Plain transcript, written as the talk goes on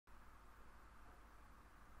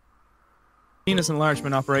Penis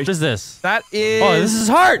enlargement operation. What is this? That is... Oh, this is his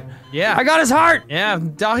heart! Yeah. I got his heart! Yeah,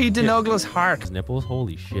 Dahi de Nogla's heart. His nipples?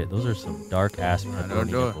 Holy shit. Those are some dark-ass pepperoni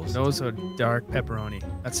nipples. Those are dark pepperoni.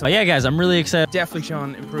 That's yeah, guys, I'm really excited. definitely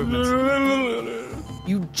showing improvements.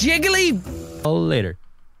 You jiggly... Oh, later.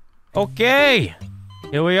 Okay.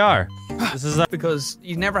 Here we are. This is... because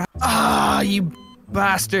you never... Ah, you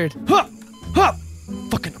bastard. Huh! Huh!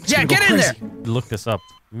 Fucking... Yeah, get in there! Look this up.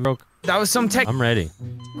 Broke. That was some tech... I'm ready.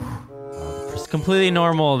 It's completely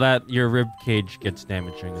normal that your rib cage gets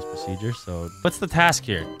damaged during this procedure, so... What's the task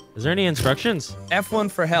here? Is there any instructions?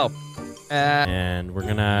 F1 for help. And we're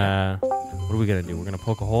gonna... What are we gonna do? We're gonna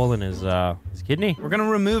poke a hole in his kidney? We're gonna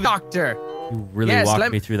remove Doctor. You really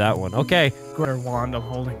walked me through that one. Okay. Glitter wand I'm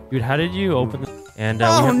holding. Dude, how did you open this? And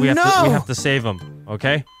we have to save him,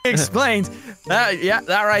 okay? Explains. Yeah,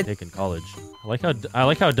 that right. Taking college. I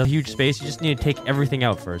like how huge space. You just need to take everything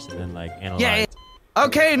out first and then like analyze. Yeah.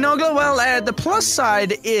 Okay, Nogla. Well, the plus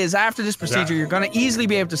side is after this procedure, you're gonna easily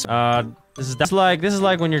be able to. This is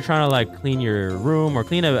like when you're trying to like clean your room or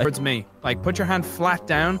clean a. Towards me, like put your hand flat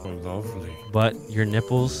down. Oh, lovely. But your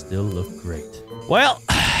nipples still look great. Well,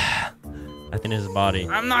 that's in his body.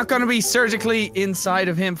 I'm not gonna be surgically inside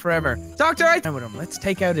of him forever. Doctor, I'm with him. Let's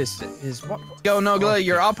take out his what? Go, Nogla.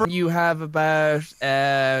 You're operating. You have about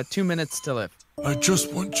 2 minutes to live. I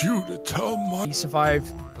just want you to tell my... He survived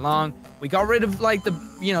long. We got rid of like the,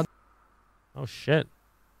 you know. Oh shit.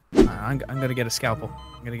 I'm gonna get a scalpel.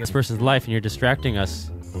 I'm gonna get this person's life, and you're distracting us.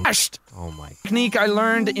 Oh my. Technique I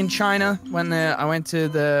learned in China when I went to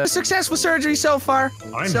the successful surgery so far.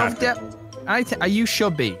 I'm happy. You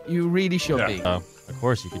should be. You really should be. Of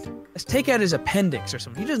course you could. Let's take out his appendix or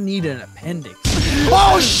something. He doesn't need an appendix.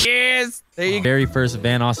 Oh shit! There you go. Very first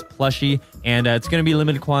Vanoss plushie, and it's gonna be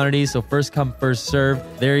limited quantities, so first come, first serve.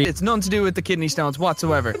 It's nothing to do with the kidney stones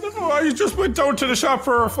whatsoever. I just went down to the shop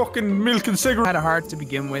for a fucking milk and cigarette. Had a heart to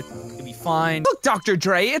begin with. It'll be fine. Look, Dr.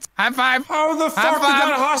 Dre, it's high five. How the fuck did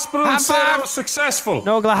that hospital say I was successful?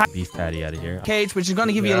 Nogla, beef patty out of here. Cage, which is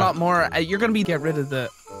gonna give you a lot more. You're gonna get rid of the.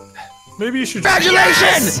 Maybe you should.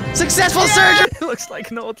 Congratulations! Successful surgery. It looks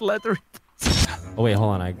like an old leather. Oh wait, hold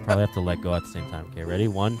on. I probably have to let go at the same time. Okay, ready?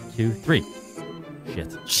 1, 2, 3.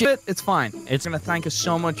 Shit. It's fine. It's gonna thank us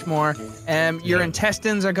so much more. Your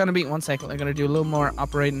intestines are gonna be. 1 second. I'm gonna do a little more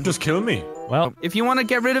operating. Just kill me. Well, if you want to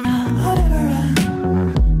get rid of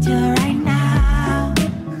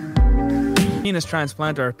penis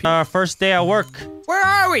transplant or first day at work. Where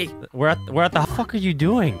are we? We're at the fuck are you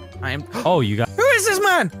doing? I am. Oh, you got. Who is this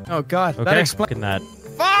man? Oh God. Okay. That explains that.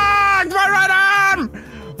 Fuck! My right arm!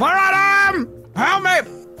 My right arm! Help me!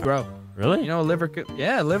 Bro. Really? You know,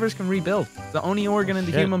 livers can rebuild. It's the only organ in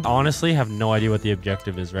the human. Honestly, have no idea what the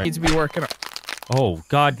objective is. Right? Needs to be working on. Oh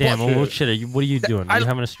goddamn! What shit? What are you doing? Are you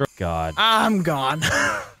having a stroke? God. I'm gone.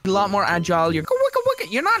 A lot more agile. You're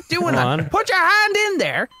You're not doing that. Put your hand in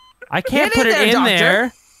there. I can't put it in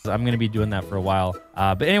there. I'm gonna be doing that for a while.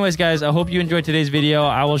 But anyways, guys, I hope you enjoyed today's video.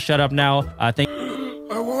 I will shut up now. Thank.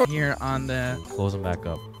 Here on the. Close them back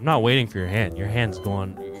up. I'm not waiting for your hand. Your hand's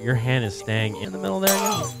going. Your hand is staying in the middle there.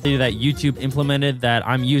 That YouTube implemented that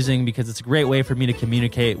I'm using because it's a great way for me to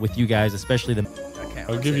communicate with you guys, especially the. Okay.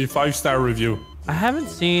 I'll give you a 5-star review. I haven't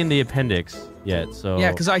seen the appendix yet, so.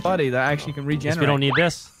 Yeah, because I thought that actually can regenerate. We don't need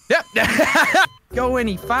this. Yep. Go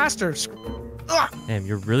any faster. Damn,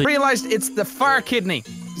 you're really. Realized it's the far kidney.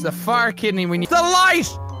 It's the far kidney we need. The light.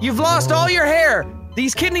 You've lost all your hair.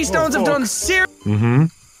 These kidney stones have done serious.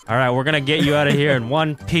 All right, we're gonna get you out of here in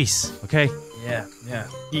one piece, okay? Yeah.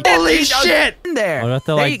 Holy shit! In there. Oh, we have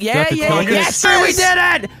to, like, Yes, sir, we did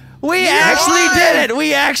it! We actually did it!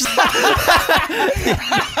 We actually.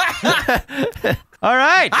 All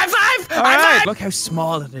right. High five! All right. Look how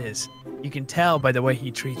small it is. You can tell by the way he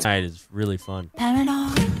treats it. Tonight is really fun.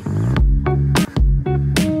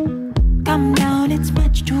 Come down, it's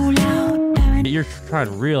much too loud. You're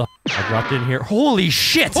trying real. I dropped in here. Holy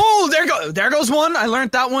shit! Oh, there goes one. I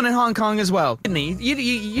learned that one in Hong Kong as well. Kidney.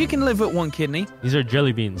 You can live with one kidney. These are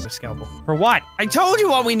jelly beans. A scalpel. For what? I told you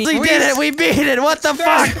what we need. We did it. We beat it. What the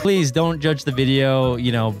fuck? Please don't judge the video,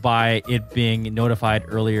 by it being notified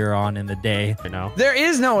earlier on in the day. There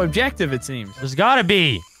is no objective, it seems. There's gotta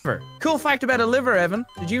be. Cool fact about a liver, Evan.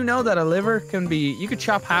 Did you know that a liver can be... You could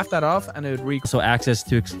chop half that off and it would So access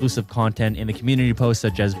to exclusive content in the community posts,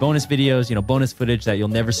 such as bonus videos, bonus footage that you'll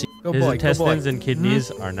never see. His intestines and kidneys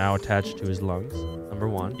are now attached to his lungs. Number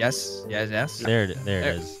 1. Yes. There it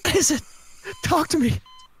is. What is it? Talk to me.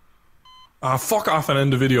 Ah, fuck off and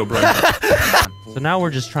end the video, bro. So now we're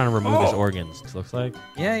just trying to remove his organs, it looks like.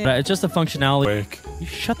 Yeah. But it's just a functionality. Wake. You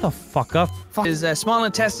shut the fuck up. His small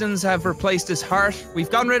intestines have replaced his heart. We've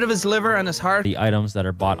gotten rid of his liver and his heart. The items that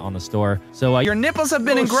are bought on the store. So Your nipples have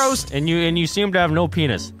been engrossed. and you seem to have no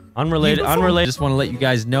penis. Unrelated. Just want to let you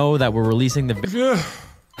guys know that we're releasing the.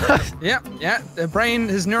 Yeah. Yeah. The brain,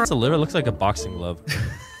 his neurons. It's a liver. Looks like a boxing glove.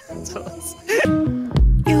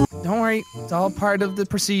 Don't worry, it's all part of the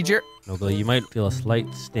procedure. Nogla, you might feel a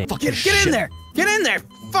slight sting. Get in there! Get in there!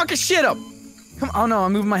 Fuck his shit up! Come on, oh no,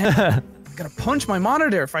 I'm moving my head. I'm gonna punch my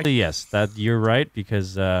monitor if I. Yes, that you're right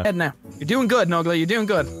because. Head now. You're doing good, Nogla. You're doing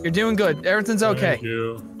good. You're doing good. Everything's okay. Thank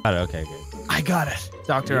you. Okay. I got it,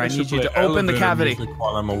 Doctor. I need you should to play open the elevator cavity. music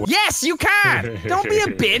while I'm away. Yes, you can. Don't be a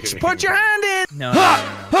bitch. Put your hand in. No.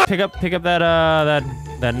 Pick up that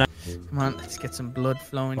knife. Come on, let's get some blood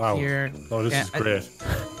flowing Wow. here. Oh, this is great.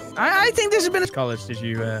 I think this has been. Which college did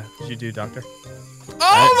you do, Doctor?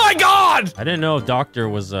 Oh my God! I didn't know Doctor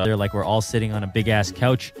was there. Like we're all sitting on a big ass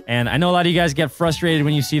couch, and I know a lot of you guys get frustrated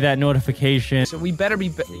when you see that notification. So we better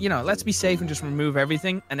be, let's be safe and just remove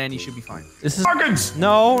everything, and then you should be fine. This is Organs!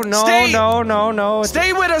 no.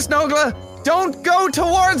 Stay with us, Nogla. Don't go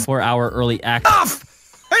towards. 4 hour early act. Off!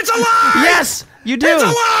 It's alive! Yes, you do. It's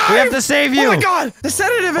alive! We have to save you. Oh my God! The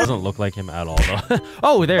sedative is. Doesn't look like him at all though.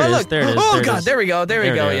 Oh, there it is. Look. There it is. Oh there it God! is. There we go. There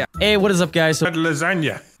we go. it is. Yeah. Hey, what is up, guys? So Red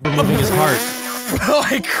lasagna. removing his heart.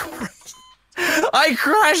 I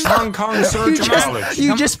crashed. Hong Kong Surgeon College.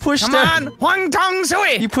 You just pushed Come on, Huang Tong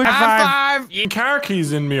Sui. You put High five. Car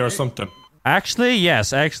keys in me or something. Actually,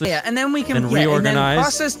 yes. Actually. Yeah, and then we can And reorganize. And then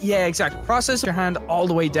process. Yeah, exactly. Process your hand all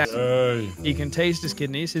the way down. Hey. You can taste his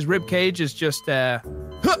kidneys. His rib cage is just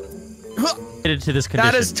Related to this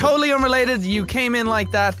condition. That is totally unrelated. You came in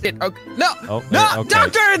like that. No, Oh, no, okay.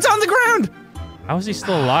 Doctor, it's on the ground. How is he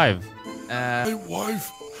still alive? My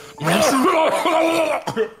wife.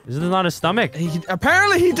 Is this not his stomach?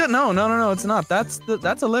 Apparently he did. No, it's not. That's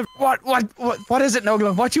a liver. What is it,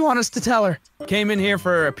 Nogla? What you want us to tell her? Came in here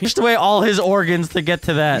for a piece. Pushed away all his organs to get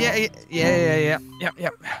to that. Yeah.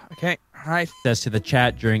 Okay, all right. Says to the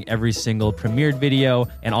chat during every single premiered video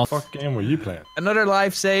and all. What game were you playing? Another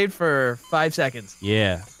life saved for 5 seconds.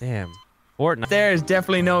 Yeah, damn. Fortnite. There's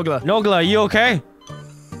definitely Nogla. Nogla, you okay?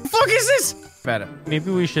 Fuck is this? Better.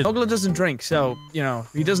 Maybe we should. Nogla doesn't drink, so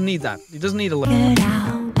he doesn't need that. He doesn't need a liver. Get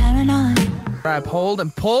out, paranoid. Grab hold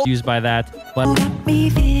and pull. Used by that, but Got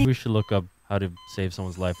me feeling we should look up how to save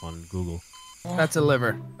someone's life on Google. That's a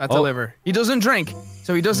liver. That's a Oh. liver. He doesn't drink,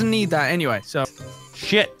 so he doesn't need that anyway. So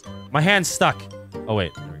Shit, my hand's stuck. Oh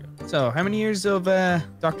wait, there we go. So, how many years of Doctor?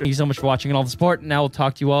 Thank you so much for watching and all the support. Now we'll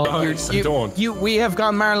talk to you all. Don't. We have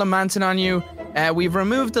gone Marilyn Manson on you. We've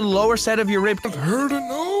removed the lower set of your rib. I've heard it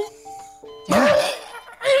now.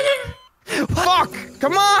 Fuck!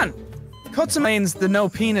 Come on! Cut some lanes, the no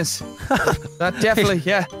penis. That definitely,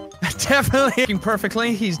 yeah. Definitely working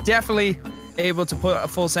perfectly. He's definitely able to put a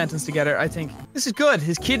full sentence together, I think. This is good.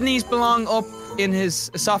 His kidneys belong up in his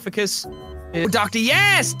esophagus. Doctor,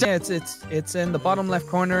 yes! It's in the bottom left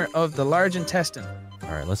corner of the large intestine.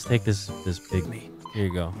 All right, let's take this big. Here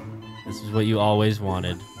you go. This is what you always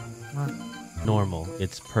wanted. What? Normal.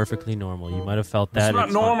 It's perfectly normal. You might have felt that. It's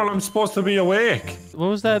not normal. I'm supposed to be awake. What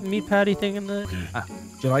was that meat patty thing in the?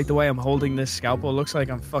 Do you like the way I'm holding this scalpel? It looks like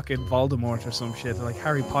I'm fucking Voldemort or some shit, like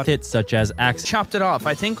Harry Potter. Hits such as axe. Chopped it off.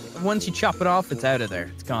 I think once you chop it off, it's out of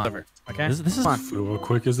there. It's gone. Okay? This is Come on. Flew as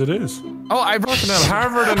quick as it is. Oh, I brought it out.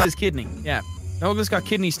 Harvard and his kidney. Yeah. Nogla's got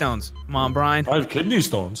kidney stones. Come on, Brian. I have kidney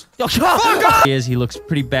stones. He looks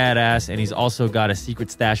pretty badass, and he's also got a secret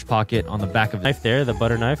stash pocket on the back of the knife there, the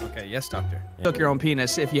butter knife. Okay, yes, doctor. Took your own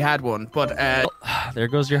penis if you had one, but There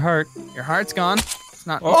goes your heart. your heart's gone. It's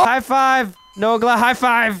not. Oh. High five, Nogla. High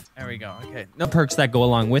five. There we go. Okay. No No perks that go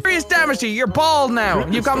along with. serious damage to you. You're bald now.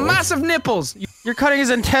 You've got massive nipples. You're cutting his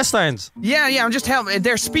intestines. Yeah. I'm just helping.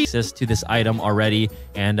 They're speed. Access to this item already,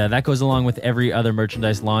 and that goes along with every other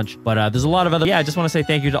merchandise launch. But there's a lot of other. Yeah, I just want to say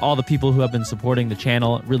thank you to all the people who have been supporting the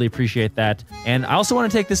channel. Really appreciate that. And I also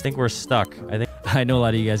want to take this. I think we're stuck. I know a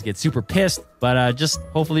lot of you guys get super pissed, but just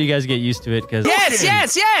hopefully you guys get used to it because.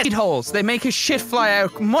 Yes. Speed holes. They make his shit fly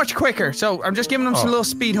out much quicker. So I'm just giving them some little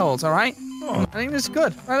speed holes. All right. I think this is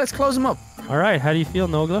good. All right, let's close them up. All right, how do you feel,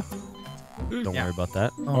 Nogla? Don't Yeah. worry about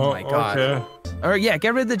that. Oh my god. Okay. All right, yeah.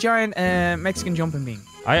 Get rid of the giant Mexican jumping bean.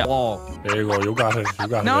 Wall. There you go. You got it. You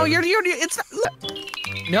got it. No, you're. It's not.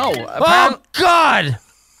 No. Oh God!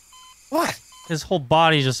 What? His whole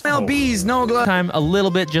body just... LBs, Nogla. Time a little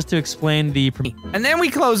bit just to explain the... And then we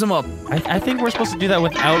close him up. I think we're supposed to do that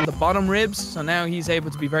without... The bottom ribs, so now he's able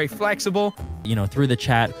to be very flexible. You know, through the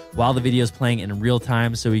chat while the video's playing in real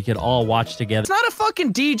time so we could all watch together. It's not a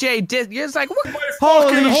fucking DJ disc. It's like, what? Holy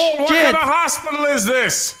What kind shit! of hospital is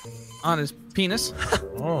this? On his penis.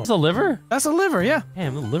 That's a liver? That's a liver, yeah.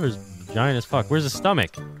 Damn, the liver's giant as fuck. Where's the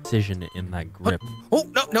stomach? Precision in that grip. Oh,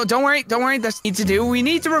 no, don't worry. That's what we need to do. We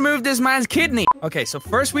need to remove this man's kidney. Okay, so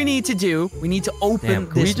first we need to open Damn,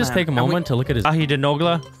 this can we just man. take a moment to look at his Ahida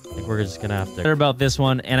Nogla? I think we're just gonna have to hear about this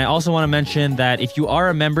one. And I also want to mention that if you are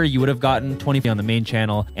a member, you would have gotten 20 on the main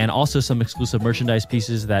channel and also some exclusive merchandise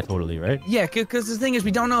pieces that totally, right? Yeah, because the thing is,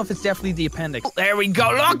 we don't know if it's definitely the appendix. There we go.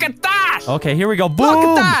 Look at that. Okay, here we go. Boom!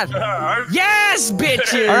 Look at that. Yes,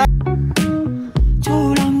 bitches. All right.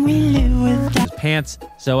 Too long we live with His pants.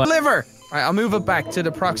 So, Liver. All right, I'll move it back to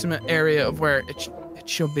the proximate area of where it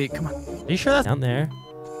should be. Come on. are you sure that's down there?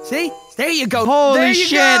 See? There you go. Holy there you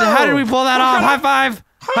shit! Go. How did we pull that off? High five!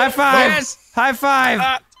 High five! Yes. High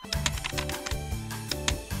five!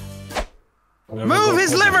 Move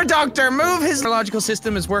his liver, doctor. Move his neurological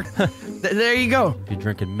system is working. There you go. You're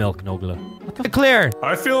drinking milk, Nogla. Clear.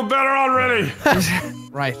 I feel better already.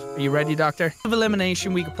 Right. Are you ready, doctor? Of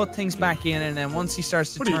elimination, we can put things back in, and then once he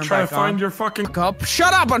starts to What are turn you trying back to find on, your fucking... Fuck up.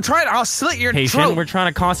 Shut up! I'm trying. I'll slit your Patient, throat. we're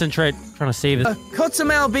trying to concentrate, trying to save it. Cut some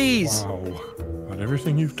lbs. Wow. On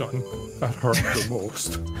everything you've done, that hurt the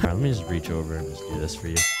most. Alright, let me just reach over and just do this for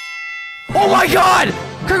you. Oh my god!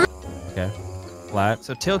 Okay. Flat.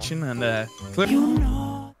 So tilchin and flip. you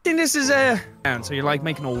know. I think this is down. So you're like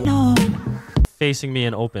making a. No. Facing me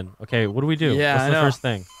and open. Okay, what do we do? Yeah, What's I the know. first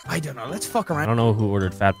thing? I don't know. Let's fuck I around. don't know who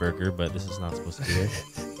ordered Fat Burger, but this is not supposed to be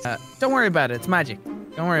there. Don't worry about it. It's magic.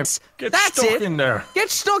 Don't worry. Get That's stuck it. in there. Get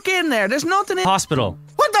stuck in there. There's nothing in. Hospital.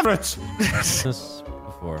 What the? Fritz. This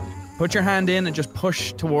before. Put your hand in and just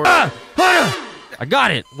push toward. I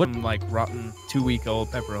got it. What? Like rotten 2-week-old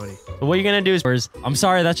pepperoni. So what you're gonna do is, I'm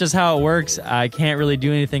sorry, that's just how it works. I can't really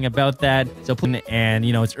do anything about that. So, and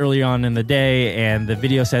you know, it's early on in the day, and the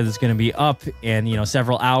video says it's gonna be up in, you know,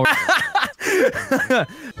 several hours.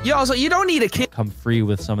 You don't need a kid Come free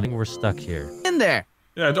with something. We're stuck here. in there.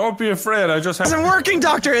 Yeah, don't be afraid. I just have... It isn't working,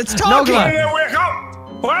 doctor. It's talking. Nogla. Hey, wake up!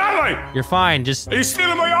 Where am I? You're fine. Just. Are you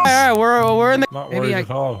stealing my All ass? right, we're in the Not Maybe worried I-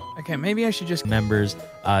 at all. Okay, maybe I should just. members.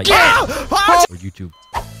 Ah! Or YouTube.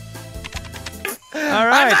 All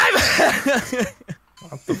right.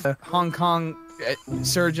 Hong Kong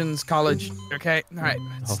Surgeons College. Okay, all right.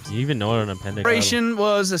 Oh, do you even know what an appendix is? Operation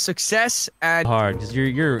was a success. And Hard because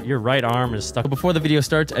your right arm is stuck. Before the video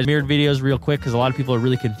starts, I mirrored videos real quick because a lot of people are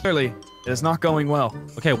really confused. clearly, it is not going well.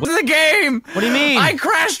 Okay, This is a game. What do you mean? I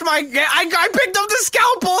crashed my. I picked up the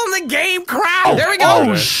scalpel and the game crashed. There we go.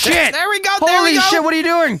 Oh shit! There we go. There Holy we go. shit! What are you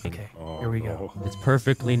doing? Okay, Oh, here we go. It's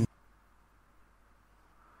perfectly.